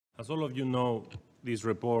As all of you know, this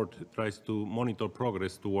report tries to monitor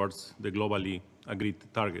progress towards the globally agreed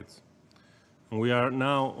targets. And we are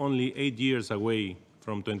now only 8 years away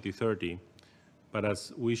from 2030, but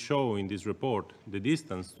as we show in this report, the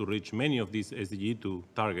distance to reach many of these SDG 2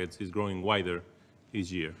 targets is growing wider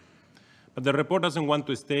each year. But the report doesn't want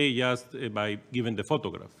to stay just by giving the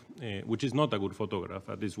photograph, which is not a good photograph,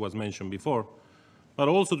 as this was mentioned before, but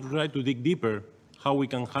also to try to dig deeper how we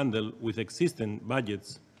can handle with existing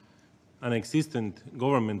budgets and existing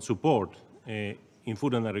government support in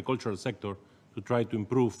food and agricultural sector to try to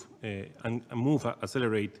improve and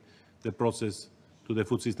accelerate the process to the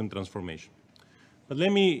food system transformation. But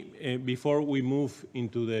let me, before we move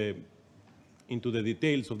into the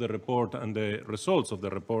details of the report and the results of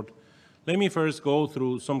the report, let me first go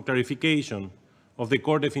through some clarification of the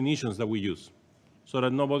core definitions that we use, so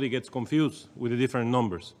that nobody gets confused with the different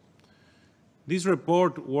numbers. This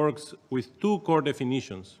report works with two core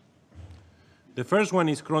definitions. The first one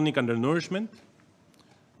is chronic undernourishment,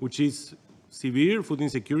 which is severe food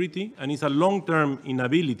insecurity and is a long-term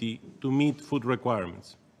inability to meet food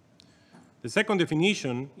requirements. The second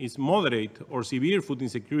definition is moderate or severe food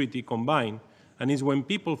insecurity combined, and is when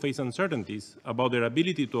people face uncertainties about their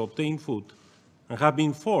ability to obtain food and have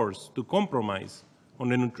been forced to compromise on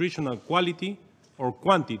the nutritional quality or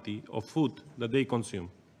quantity of food that they consume.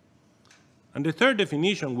 And the third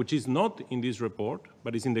definition, which is not in this report,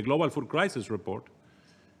 but is in the Global Food Crisis report,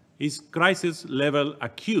 is crisis-level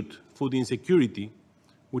acute food insecurity,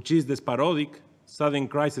 which is the sporadic, sudden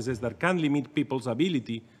crises that can limit people's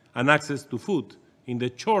ability and access to food in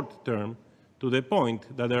the short term to the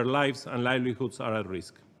point that their lives and livelihoods are at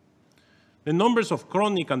risk. The numbers of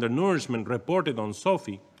chronic undernourishment reported on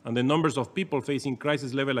SOFI and the numbers of people facing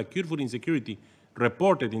crisis-level acute food insecurity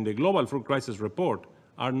reported in the Global Food Crisis report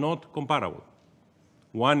are not comparable.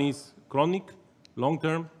 One is chronic,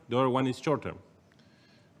 long-term, the other one is short-term.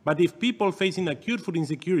 But if people facing acute food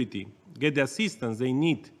insecurity get the assistance they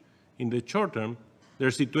need in the short term,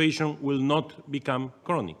 their situation will not become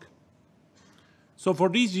chronic. So for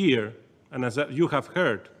this year, and as you have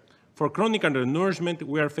heard, for chronic undernourishment,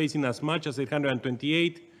 we are facing as much as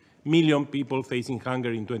 828 million people facing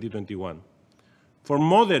hunger in 2021. For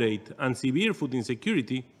moderate and severe food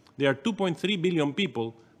insecurity, there are 2.3 billion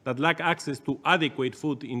people that lack access to adequate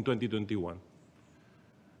food in 2021.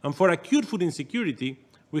 And for acute food insecurity,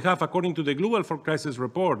 we have, according to the Global Food Crisis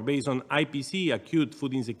report, based on IPC acute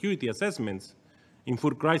food insecurity assessments in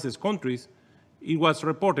food crisis countries, it was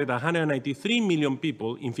reported 193 million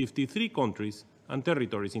people in 53 countries and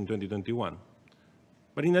territories in 2021.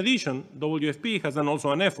 But in addition, WFP has done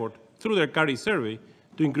also an effort through their CARI survey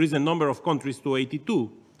to increase the number of countries to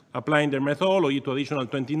 82, applying their methodology to additional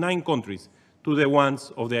 29 countries to the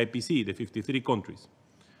ones of the IPC, the 53 countries.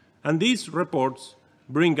 And these reports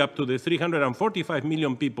bring up to the 345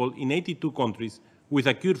 million people in 82 countries with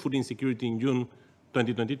acute food insecurity in June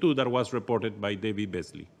 2022 that was reported by David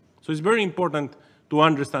Beasley. So it's very important to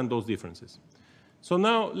understand those differences. So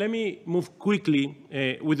now let me move quickly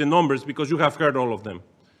with the numbers because you have heard all of them.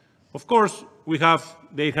 Of course, we have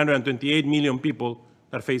the 828 million people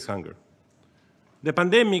that face hunger. The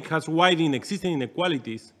pandemic has widened existing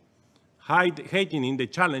inequalities, heightening the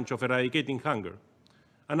challenge of eradicating hunger.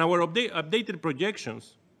 And our updated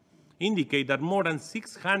projections indicate that more than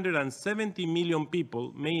 670 million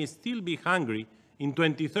people may still be hungry in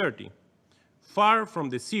 2030, far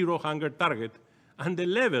from the zero hunger target and the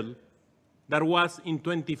level that was in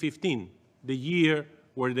 2015, the year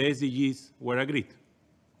where the SDGs were agreed.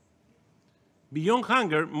 Beyond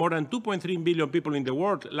hunger, more than 2.3 billion people in the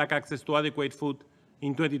world lack access to adequate food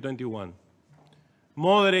in 2021.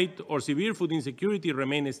 Moderate or severe food insecurity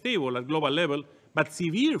remains stable at global level, but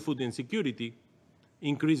severe food insecurity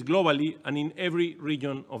increased globally and in every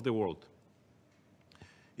region of the world.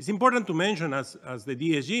 It's important to mention, as the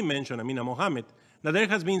DSG mentioned, Amina Mohammed, that there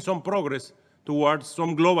has been some progress towards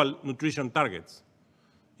some global nutrition targets,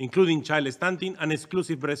 including child stunting and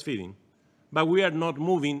exclusive breastfeeding. But we are not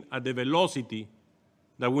moving at the velocity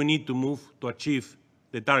that we need to move to achieve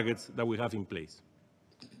the targets that we have in place.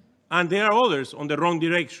 And there are others on the wrong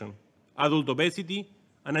direction: adult obesity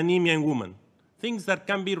and anemia in women, things that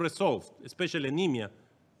can be resolved, especially anemia,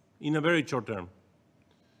 in a very short term.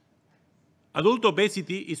 Adult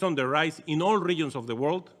obesity is on the rise in all regions of the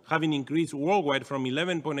world, having increased worldwide from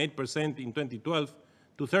 11.8% in 2012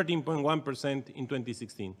 to 13.1% in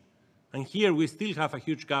 2016. And here we still have a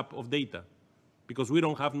huge gap of data because we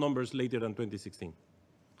don't have numbers later than 2016.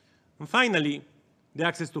 And finally, the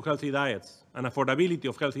access to healthy diets and affordability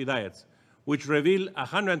of healthy diets, which reveal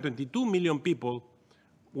 122 million people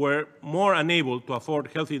were more unable to afford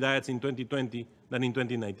healthy diets in 2020 than in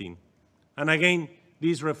 2019. And again,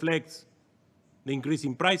 this reflects the increase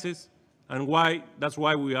in prices and that's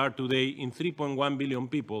why we are today in 3.1 billion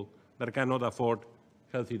people that cannot afford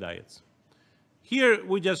healthy diets. Here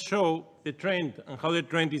we just show the trend and how the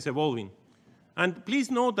trend is evolving. And please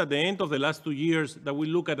note at the end of the last 2 years that we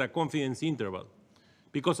look at a confidence interval,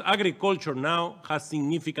 because agriculture now has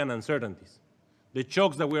significant uncertainties. The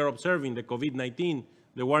shocks that we are observing, the COVID-19,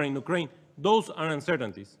 the war in Ukraine, those are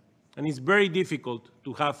uncertainties. And it's very difficult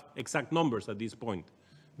to have exact numbers at this point.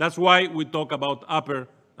 That's why we talk about upper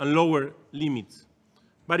and lower limits.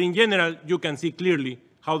 But in general, you can see clearly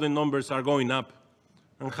how the numbers are going up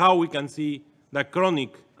and how we can see that chronic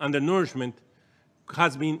undernourishment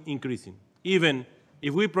has been increasing. Even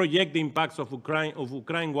if we project the impacts of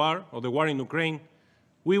Ukraine war, or the war in Ukraine,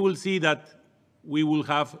 we will see that we will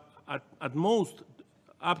have at most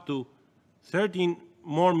up to 13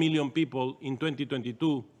 more million people in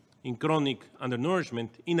 2022 in chronic undernourishment,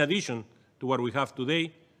 in addition to what we have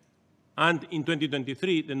today. And in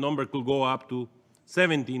 2023, the number could go up to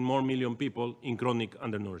 17 more million people in chronic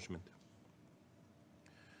undernourishment.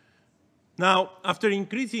 Now, after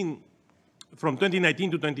increasing from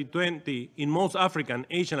 2019 to 2020 in most African,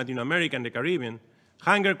 Asian, Latin American, and the Caribbean,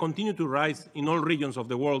 hunger continued to rise in all regions of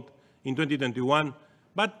the world in 2021,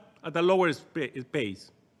 but at a lower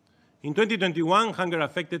pace. In 2021, hunger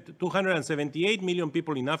affected 278 million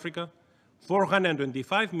people in Africa,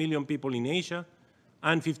 425 million people in Asia,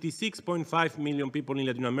 and 56.5 million people in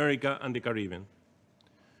Latin America and the Caribbean.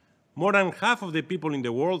 More than half of the people in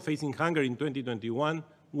the world facing hunger in 2021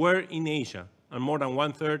 were in Asia, and more than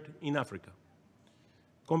 1/3 in Africa.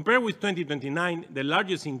 Compared with 2029, the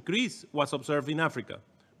largest increase was observed in Africa,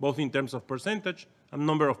 both in terms of percentage and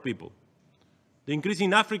number of people. The increase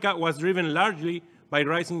in Africa was driven largely by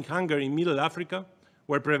rising hunger in Middle Africa,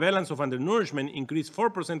 where prevalence of undernourishment increased 4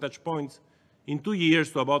 percentage points in 2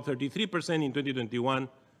 years to about 33% in 2021,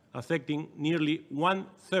 affecting nearly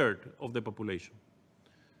 1/3 of the population.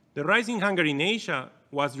 The rising hunger in Asia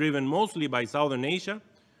was driven mostly by Southern Asia,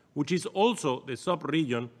 which is also the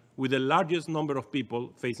sub-region with the largest number of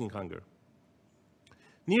people facing hunger.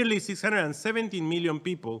 Nearly 617 million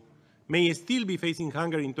people may still be facing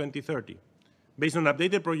hunger in 2030, based on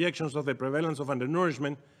updated projections of the prevalence of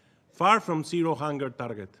undernourishment, far from zero hunger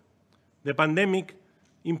target. The pandemic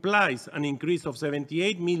implies an increase of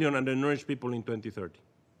 78 million undernourished people in 2030.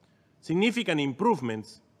 Significant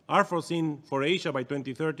improvements are foreseen for Asia by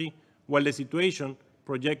 2030, while the situation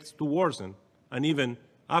projects to worsen, and even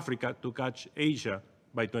Africa to catch Asia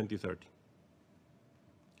by 2030.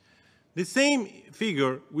 The same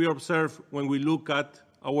figure we observe when we look at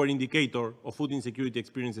our indicator of food insecurity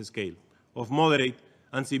experience scale, of moderate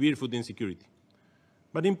and severe food insecurity.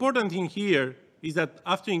 But the important thing here is that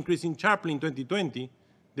after increasing sharply in 2020,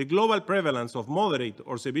 the global prevalence of moderate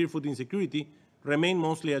or severe food insecurity remained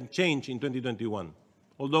mostly unchanged in 2021,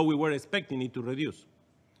 although we were expecting it to reduce.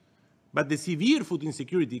 But the severe food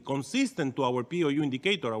insecurity, consistent to our POU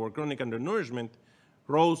indicator, our chronic undernourishment,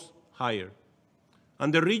 rose higher.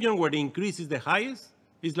 And the region where the increase is the highest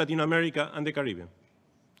is Latin America and the Caribbean.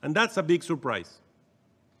 And that's a big surprise,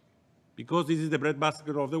 because this is the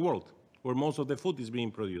breadbasket of the world, where most of the food is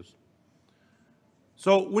being produced.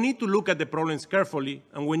 So we need to look at the problems carefully,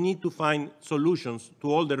 and we need to find solutions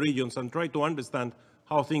to all the regions and try to understand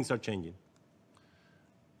how things are changing.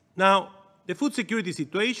 Now, the food security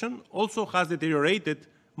situation also has deteriorated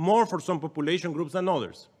more for some population groups than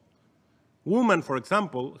others. Women, for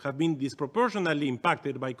example, have been disproportionately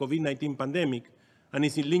impacted by COVID-19 pandemic and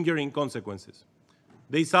its lingering consequences.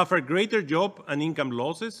 They suffered greater job and income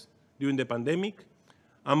losses during the pandemic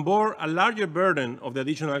and bore a larger burden of the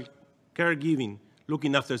additional caregiving,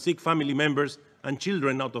 looking after sick family members and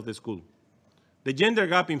children out of the school. The gender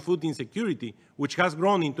gap in food insecurity, which has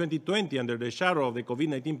grown in 2020 under the shadow of the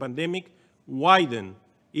COVID-19 pandemic, widened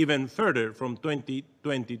even further from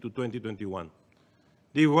 2020 to 2021.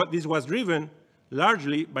 This was driven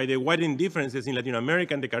largely by the widening differences in Latin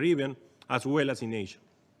America and the Caribbean, as well as in Asia.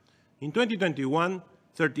 In 2021,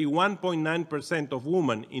 31.9% of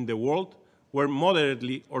women in the world were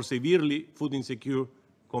moderately or severely food insecure,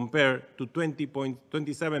 compared to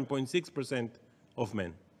 27.6% of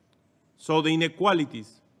men. So the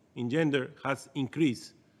inequalities in gender has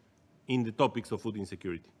increased in the topics of food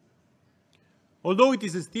insecurity. Although it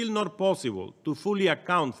is still not possible to fully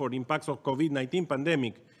account for the impacts of COVID-19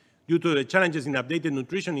 pandemic due to the challenges in updated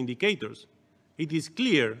nutrition indicators, it is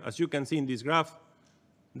clear, as you can see in this graph,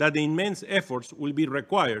 that the immense efforts will be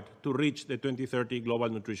required to reach the 2030 global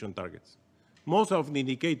nutrition targets. Most of the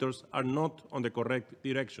indicators are not on the correct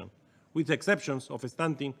direction. with exceptions of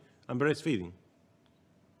stunting and breastfeeding.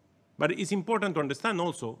 But it's important to understand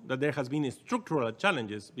also that there has been structural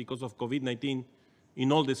challenges because of COVID-19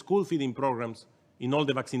 in all the school feeding programs, in all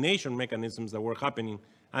the vaccination mechanisms that were happening,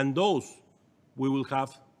 and those we will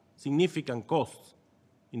have significant costs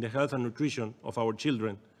in the health and nutrition of our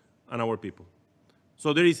children and our people.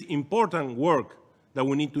 So there is important work that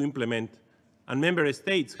we need to implement, and member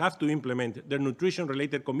states have to implement their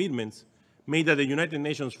nutrition-related commitments made at the United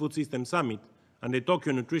Nations Food Systems Summit and the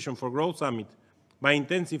Tokyo Nutrition for Growth Summit by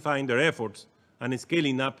intensifying their efforts and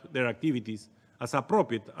scaling up their activities as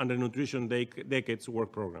appropriate under the Nutrition Decades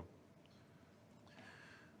Work Program.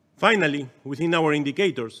 Finally, within our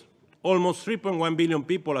indicators, almost 3.1 billion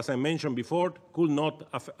people, as I mentioned before, could not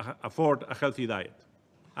afford a healthy diet.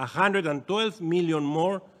 112 million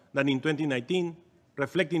more than in 2019,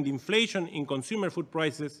 reflecting the inflation in consumer food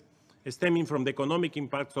prices stemming from the economic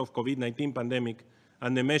impacts of COVID-19 pandemic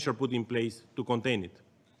and the measures put in place to contain it.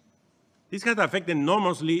 This has affected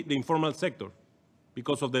enormously the informal sector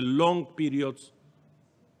because of the long periods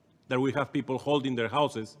that we have people holding their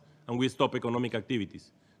houses and we stop economic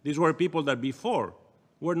activities. These were people that before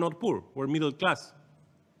were not poor, were middle class.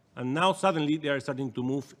 And now suddenly they are starting to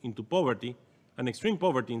move into poverty, and extreme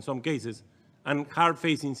poverty in some cases, and are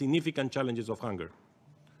facing significant challenges of hunger.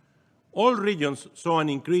 All regions saw an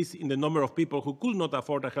increase in the number of people who could not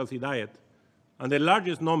afford a healthy diet, and the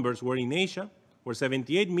largest numbers were in Asia, where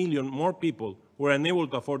 78 million more people were unable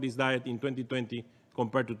to afford this diet in 2020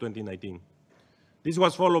 compared to 2019. This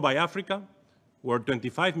was followed by Africa, where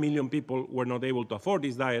 25 million people were not able to afford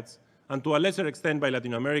these diets, and to a lesser extent by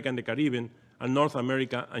Latin America and the Caribbean, and North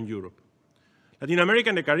America and Europe. Latin America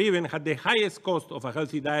and the Caribbean had the highest cost of a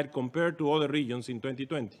healthy diet compared to other regions in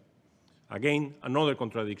 2020. Again, another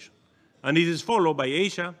contradiction. And it is followed by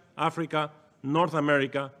Asia, Africa, North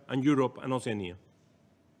America, and Europe and Oceania.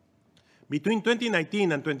 Between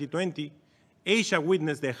 2019 and 2020, Asia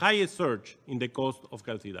witnessed the highest surge in the cost of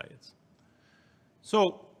healthy diets.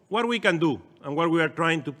 So, what we can do and what we are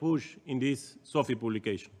trying to push in this SOFI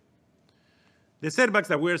publication. The setbacks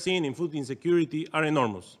that we are seeing in food insecurity are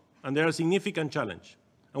enormous, and they are a significant challenge.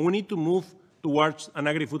 And we need to move towards an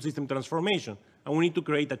agri-food system transformation, and we need to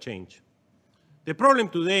create a change. The problem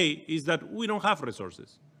today is that we don't have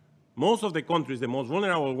resources. Most of the countries, the most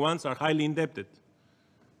vulnerable ones, are highly indebted.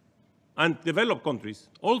 And developed countries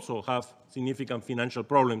also have significant financial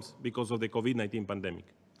problems because of the COVID-19 pandemic.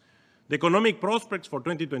 The economic prospects for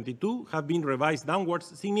 2022 have been revised downwards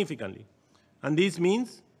significantly, and this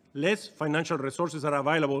means less financial resources are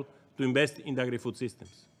available to invest in the agri-food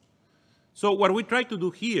systems. So what we try to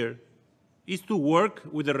do here is to work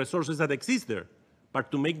with the resources that exist there,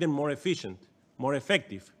 but to make them more efficient, more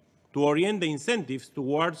effective, to orient the incentives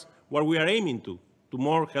towards what we are aiming to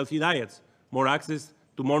more healthy diets, more access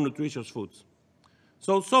to more nutritious foods.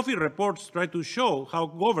 So SOFI reports try to show how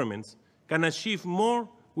governments can achieve more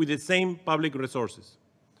with the same public resources.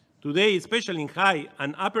 Today, especially in high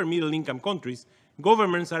and upper middle income countries,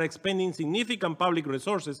 governments are expending significant public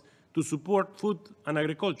resources to support food and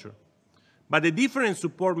agriculture. But the different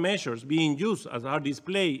support measures being used, as are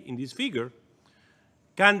displayed in this figure,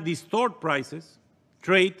 can distort prices,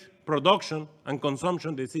 trade, production, and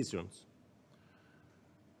consumption decisions.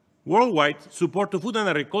 Worldwide, support to food and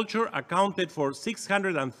agriculture accounted for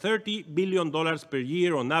 $630 billion per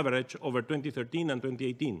year on average over 2013 and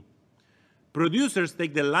 2018. Producers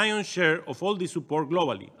take the lion's share of all this support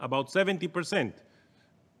globally, about 70%.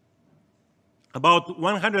 About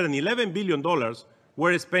 $111 billion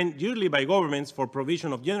were spent yearly by governments for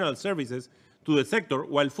provision of general services to the sector,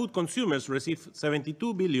 while food consumers receive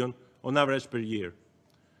 $72 billion on average per year.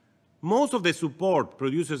 Most of the support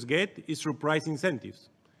producers get is through price incentives.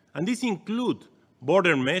 And these include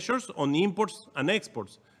border measures on imports and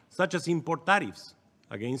exports, such as import tariffs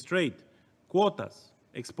against trade, quotas,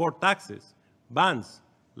 export taxes, bans,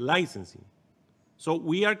 licensing. So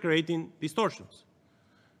we are creating distortions.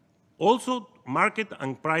 Also, market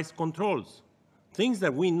and price controls, things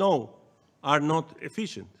that we know are not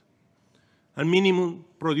efficient, and minimum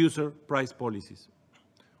producer price policies.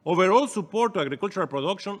 Overall support to agricultural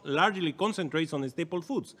production largely concentrates on staple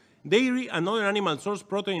foods, dairy and other animal source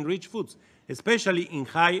protein-rich foods, especially in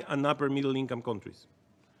high and upper middle income countries.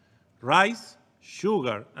 Rice,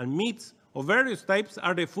 sugar, and meats of various types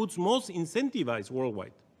are the foods most incentivized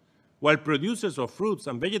worldwide, while producers of fruits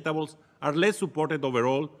and vegetables are less supported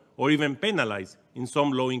overall or even penalized in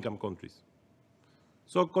some low-income countries.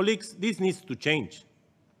 So, colleagues, this needs to change.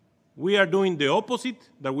 We are doing the opposite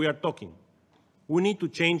that we are talking. We need to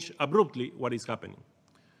change abruptly what is happening.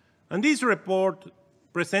 And this report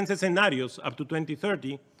presents scenarios up to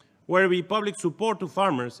 2030 whereby public support to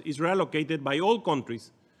farmers is reallocated by all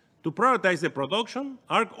countries to prioritize the production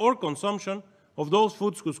or consumption of those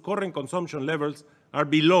foods whose current consumption levels are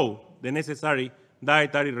below the necessary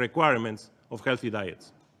dietary requirements of healthy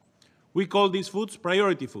diets. We call these foods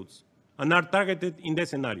priority foods and are targeted in the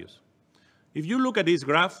scenarios. If you look at this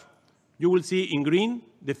graph, you will see in green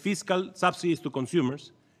the fiscal subsidies to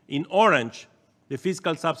consumers, in orange the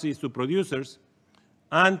fiscal subsidies to producers,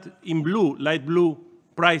 and in blue, light blue,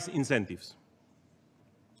 price incentives.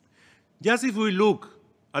 Just if we look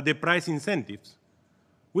at the price incentives,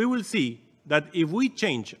 we will see that if we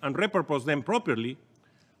change and repurpose them properly,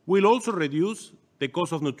 we'll also reduce the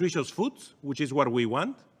cost of nutritious foods, which is what we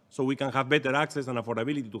want, so we can have better access and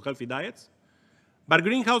affordability to healthy diets. But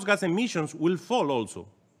greenhouse gas emissions will fall also,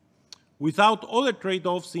 without other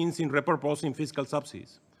trade-offs seen in repurposing fiscal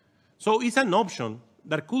subsidies. So it's an option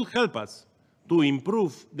that could help us to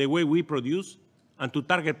improve the way we produce and to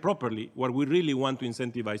target properly what we really want to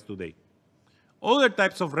incentivize today. Other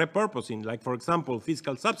types of repurposing, like for example,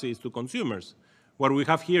 fiscal subsidies to consumers, what we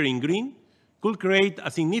have here in green, could create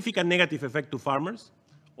a significant negative effect to farmers,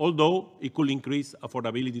 although it could increase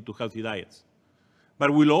affordability to healthy diets.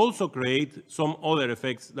 But will also create some other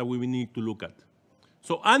effects that we will need to look at.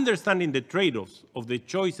 So understanding the trade-offs of the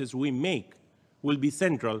choices we make will be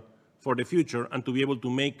central for the future and to be able to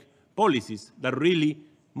make policies that really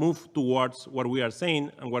move towards what we are saying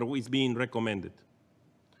and what is being recommended.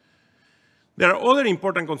 There are other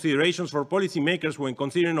important considerations for policymakers when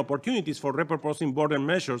considering opportunities for repurposing border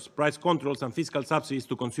measures, price controls, and fiscal subsidies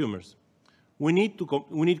to consumers. We need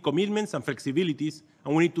commitments and flexibilities,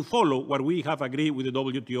 and we need to follow what we have agreed with the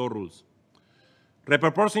WTO rules.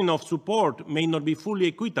 Repurposing of support may not be fully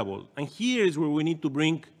equitable, and here is where we need to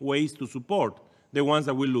bring ways to support the ones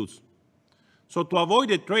that we lose. So to avoid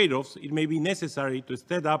the trade-offs, it may be necessary to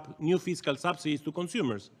set up new fiscal subsidies to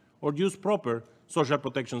consumers or use proper social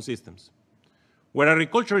protection systems. Where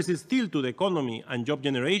agriculture is still to the economy and job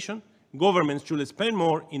generation, governments should spend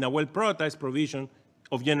more in a well-prioritized provision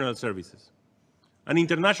of general services. And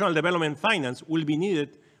international development finance will be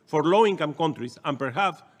needed for low-income countries and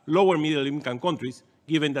perhaps lower middle-income countries,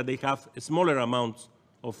 given that they have smaller amounts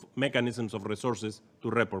of mechanisms of resources to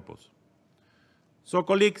repurpose. So,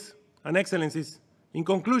 colleagues and excellencies, in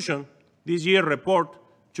conclusion, this year's report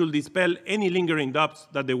should dispel any lingering doubts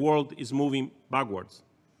that the world is moving backwards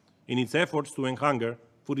in its efforts to end hunger,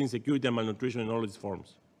 food insecurity, and malnutrition in all its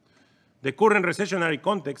forms. The current recessionary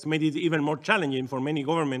context made it even more challenging for many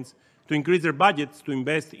governments to increase their budgets to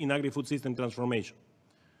invest in agri-food system transformation.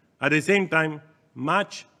 At the same time,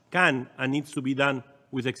 much can and needs to be done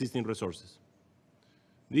with existing resources.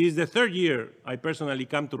 This is the third year I personally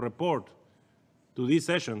come to report to these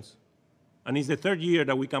sessions, and it's the third year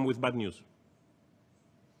that we come with bad news.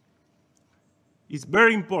 It's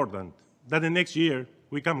very important that the next year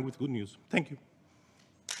we come with good news. Thank you.